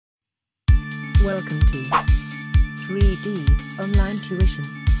Welcome to 3D Online Tuition.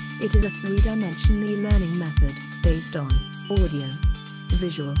 It is a three-dimensionally learning method based on audio,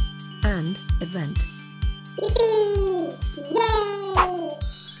 visual, and event. Yay!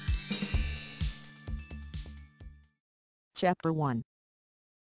 Chapter 1.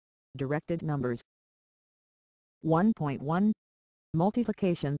 Directed numbers. 1.1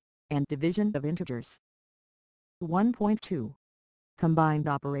 Multiplication and division of integers. 1.2 Combined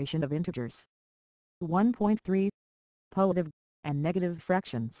operation of integers. 1.3 Positive and negative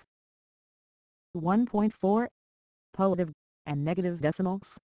fractions. 1.4 Positive and negative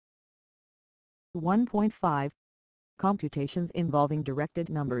decimals. 1.5 Computations involving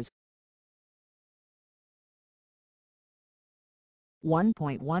directed numbers.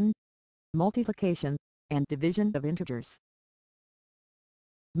 1.1 Multiplication and division of integers.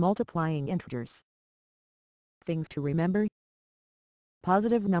 Multiplying integers. Things to remember: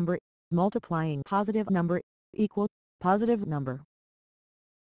 positive number multiplying positive number equal positive number.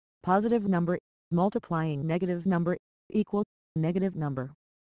 Positive number multiplying negative number equal negative number.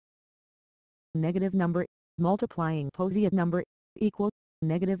 Negative number multiplying positive number equal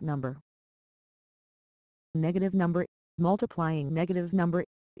negative number. Negative number multiplying negative number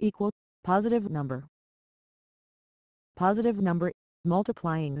equal positive number. Positive number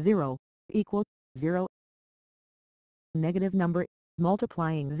multiplying 0 equal 0. Negative number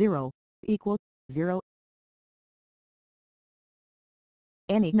multiplying 0 equal 0.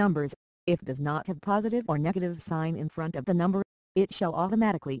 Any numbers, if does not have positive or negative sign in front of the number, it shall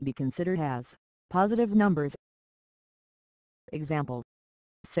automatically be considered as positive numbers. Example: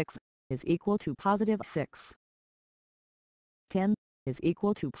 6 is equal to positive 6. 10 is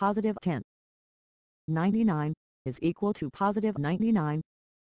equal to positive 10. 99 is equal to positive 99.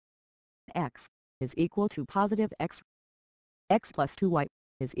 X is equal to positive x. X plus 2y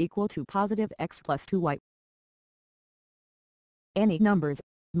is equal to positive x plus 2y. Any numbers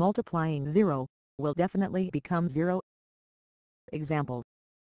multiplying 0 will definitely become 0. Example: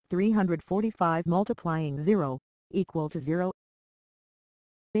 345 multiplying 0 equal to 0.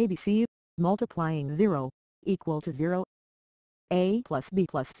 ABC multiplying 0 equal to 0. A plus B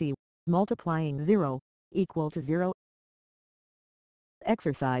plus C multiplying 0 equal to 0.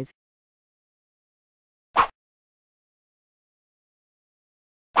 Exercise.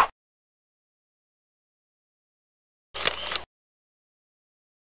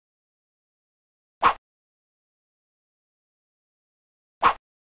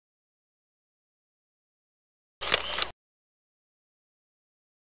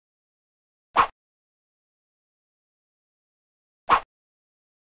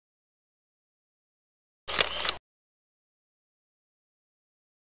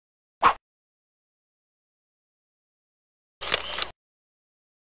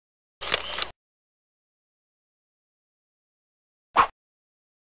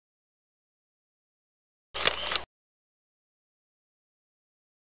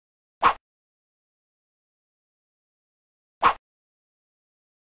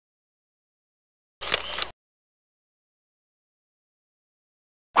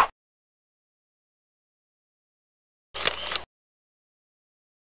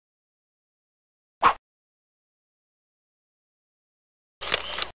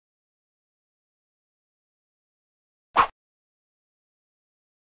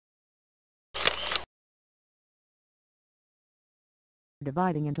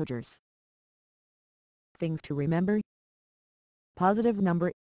 Dividing integers. Things to remember: positive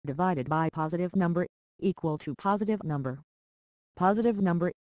number divided by positive number equal to positive number. Positive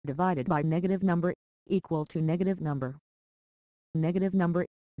number divided by negative number equal to negative number. Negative number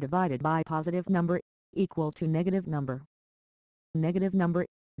divided by positive number equal to negative number. Negative number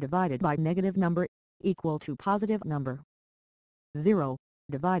divided by negative number equal to positive number. 0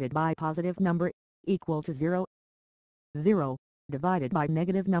 divided by positive number equal to 0. 0 divided by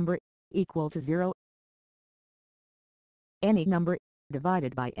negative number equal to 0. Any number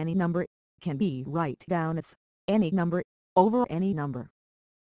divided by any number can be write down as any number over any number.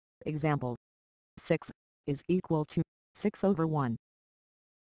 Example: 6 is equal to 6 over 1.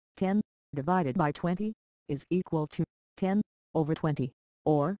 10 divided by 20 is equal to 10 over 20,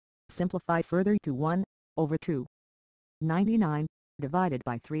 or simplify further to 1 over 2. 99 divided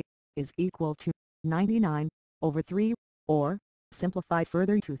by 3 is equal to 99 over 3, or simplify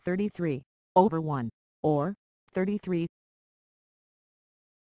further to 33 over 1, or 33.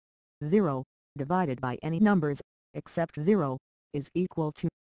 0 divided by any numbers except 0 is equal to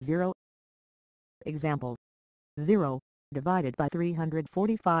 0. Example: 0 divided by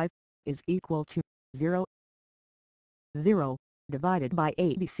 345 is equal to 0. 0 divided by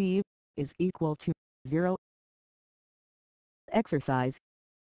ABC is equal to 0. Exercise.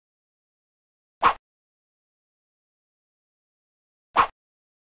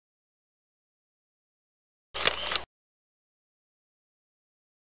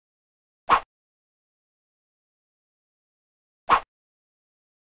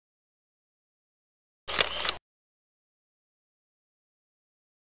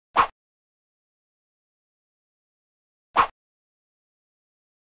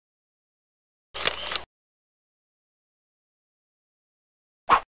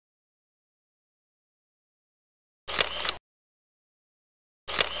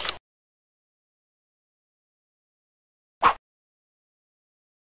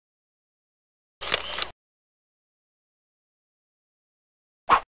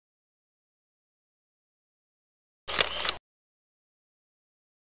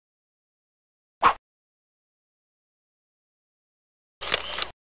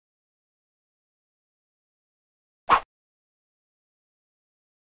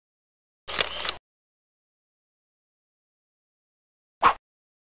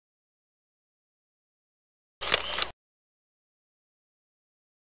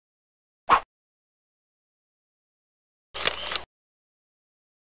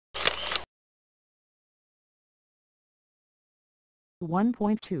 One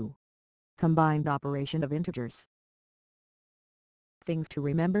point two. Combined operation of integers. Things to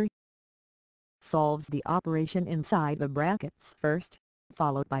remember. Solves the operation inside the brackets first,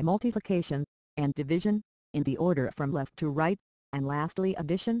 followed by multiplication and division, in the order from left to right, and lastly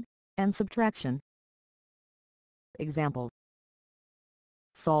addition and subtraction. Example.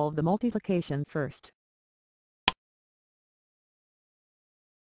 Solve the multiplication first.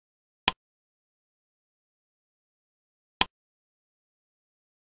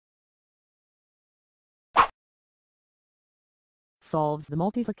 Solves the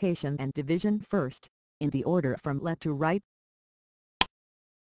multiplication and division first, in the order from left to right.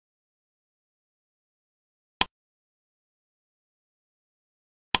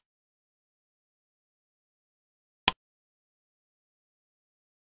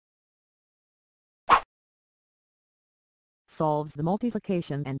 Solves the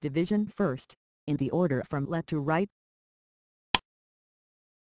multiplication and division first, in the order from left to right.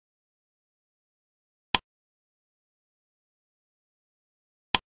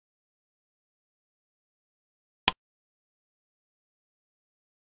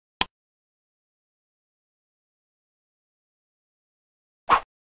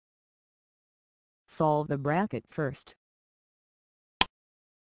 Solve the bracket first.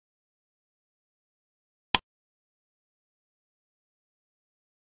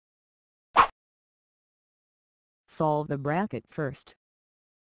 Solve the bracket first.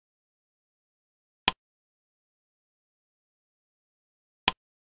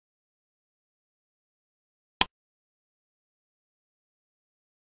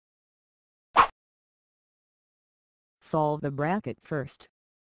 Solve the bracket first.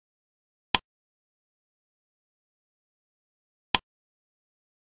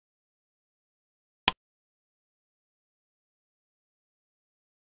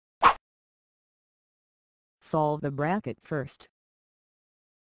 Solve the bracket first.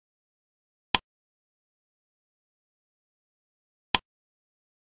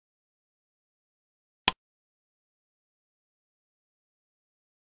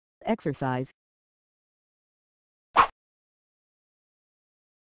 Exercise.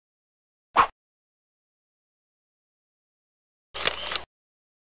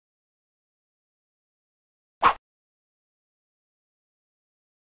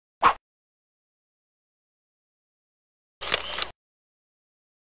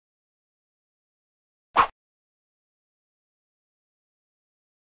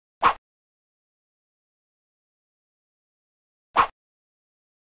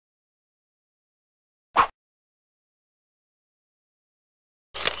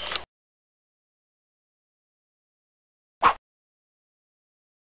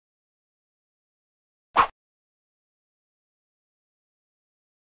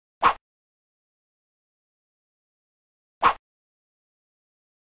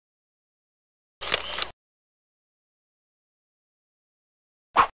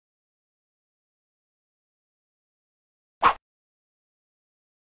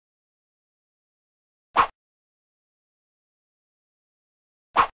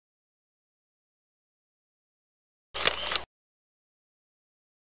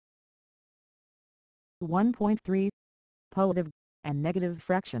 One point three. Positive and negative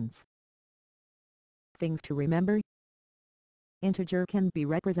fractions. Things to remember. Integer can be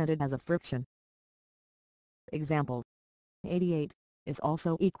represented as a fraction. Example. 88 is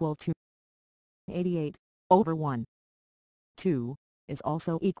also equal to 88 over 1. 2 is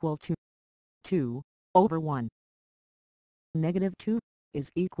also equal to 2 over 1. Negative 2 is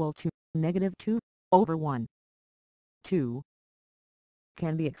equal to negative 2 over 1. 2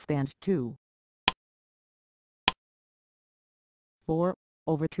 can be expanded to 4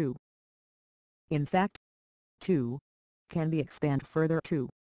 over 2. In fact, 2 can be expanded further to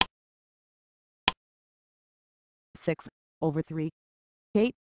 6 over 3,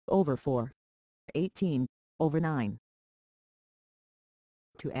 8 over 4, 18 over 9.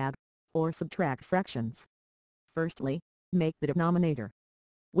 To add or subtract fractions, firstly, make the denominator,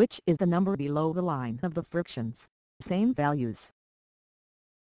 which is the number below the line of the fractions, same values.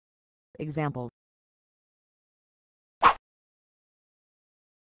 Example: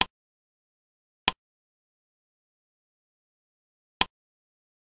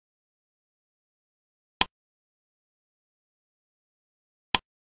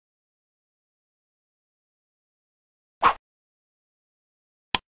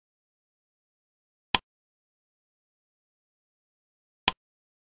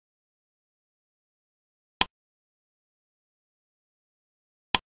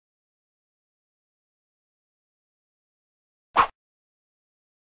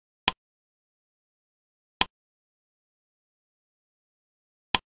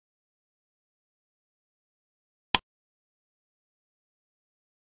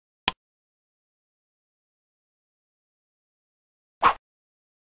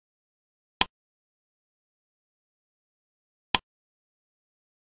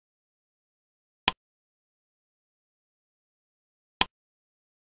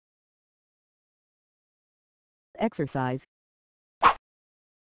 exercise.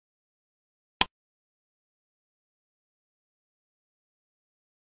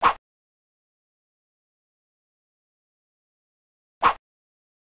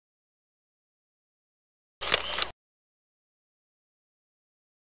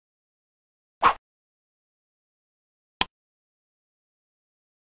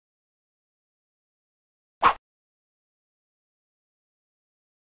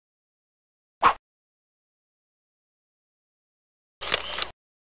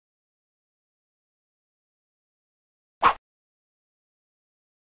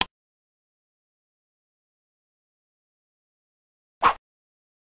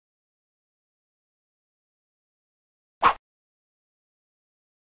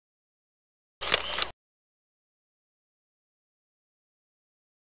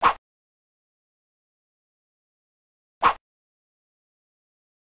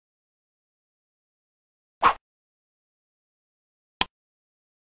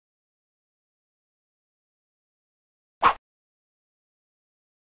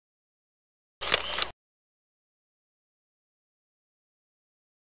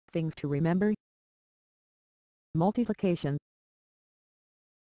 Things to remember: multiplication,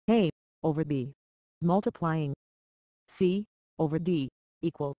 A over B, multiplying C over D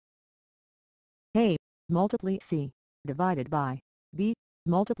equal A multiply C divided by B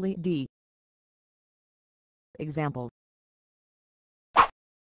multiply D. Example: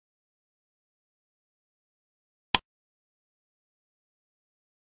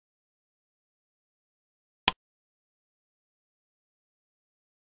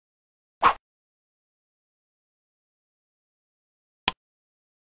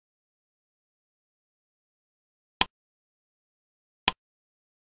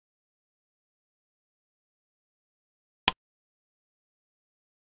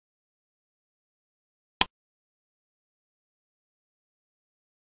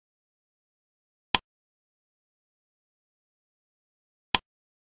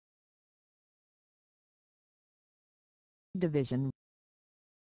 division,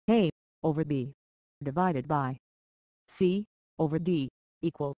 A over B divided by C over D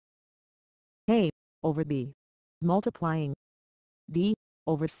equal A over B multiplying D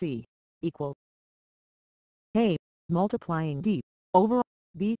over C equal A multiplying D over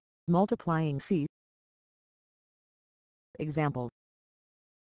B multiplying C. Example: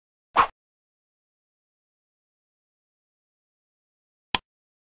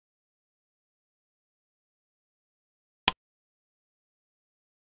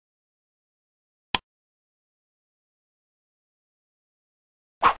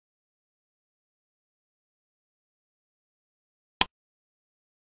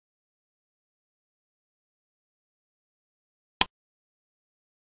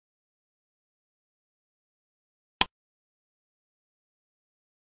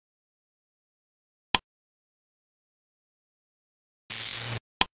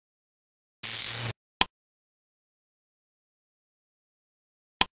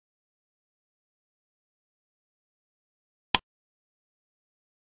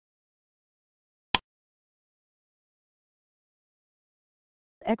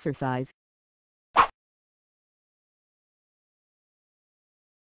 Exercise.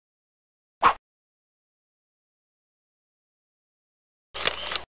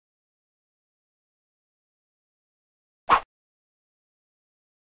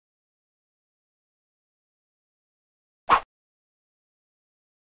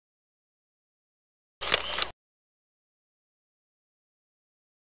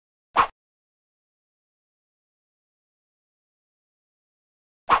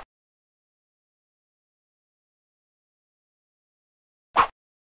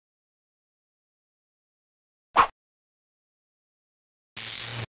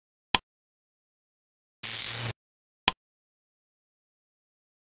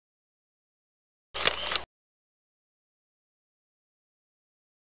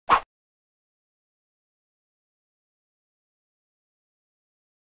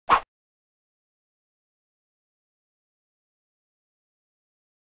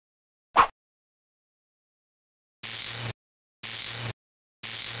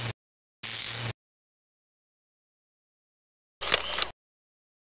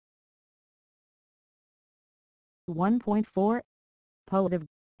 One point four. Positive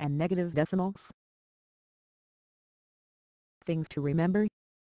and negative decimals. Things to remember.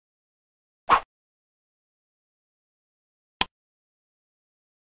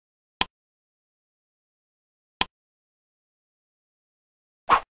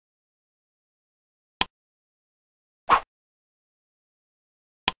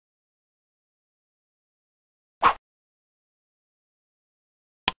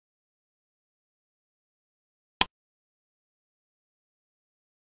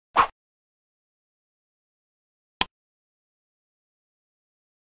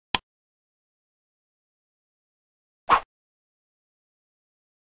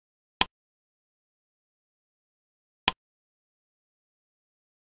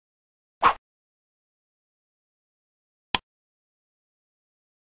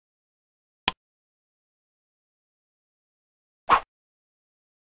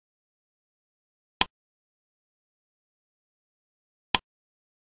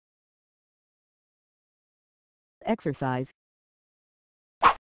 Exercise.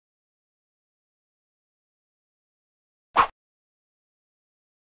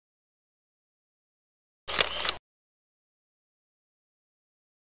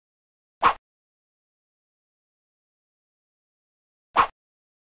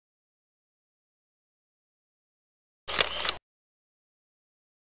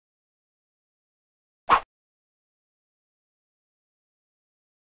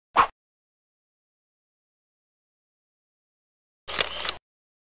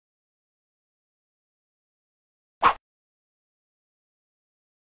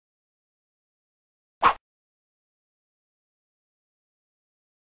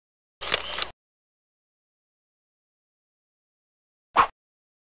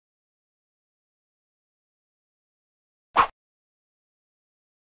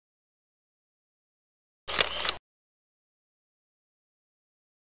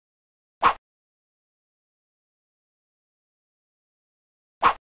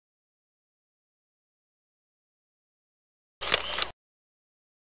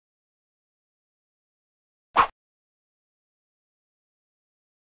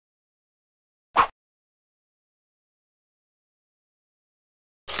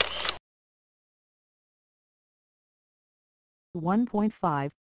 One point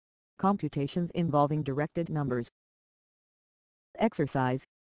five. Computations involving directed numbers. Exercise.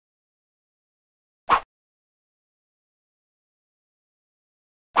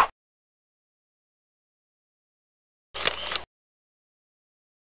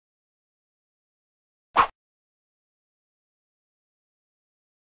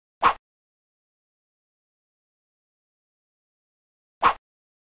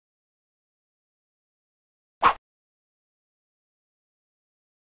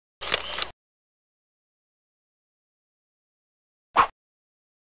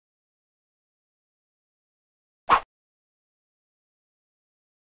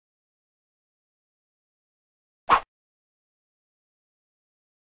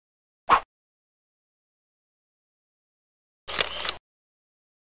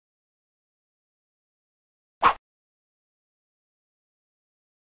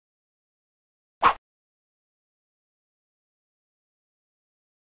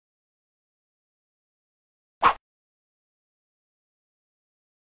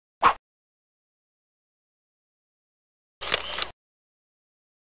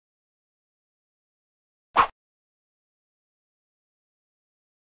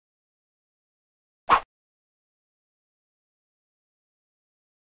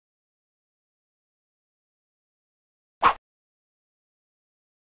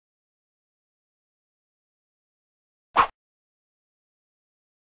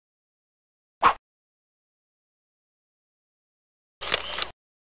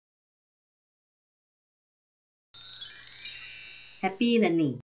 Happy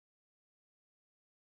learning